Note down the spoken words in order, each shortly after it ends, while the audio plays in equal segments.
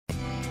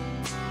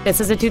This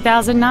is a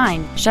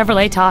 2009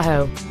 Chevrolet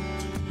Tahoe.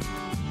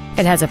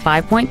 It has a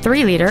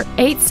 5.3-liter,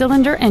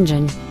 8-cylinder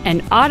engine,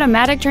 an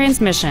automatic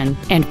transmission,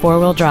 and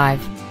 4-wheel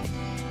drive.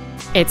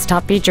 Its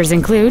top features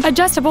include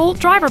adjustable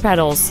driver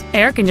pedals,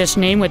 air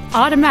conditioning with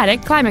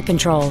automatic climate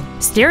control,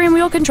 steering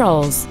wheel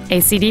controls, a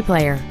CD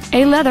player,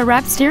 a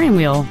leather-wrapped steering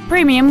wheel,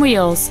 premium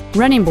wheels,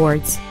 running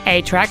boards,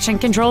 a traction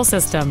control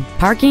system,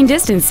 parking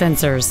distance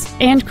sensors,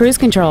 and cruise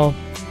control.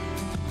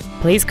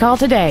 Please call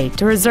today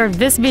to reserve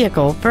this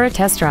vehicle for a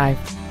test drive.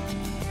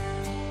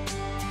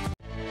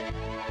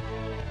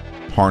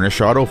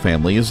 Harnish Auto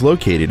Family is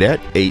located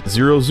at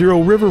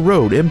 800 River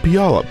Road in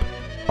Puyallup.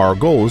 Our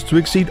goal is to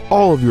exceed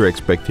all of your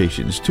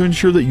expectations to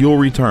ensure that you'll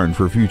return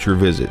for future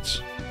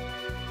visits.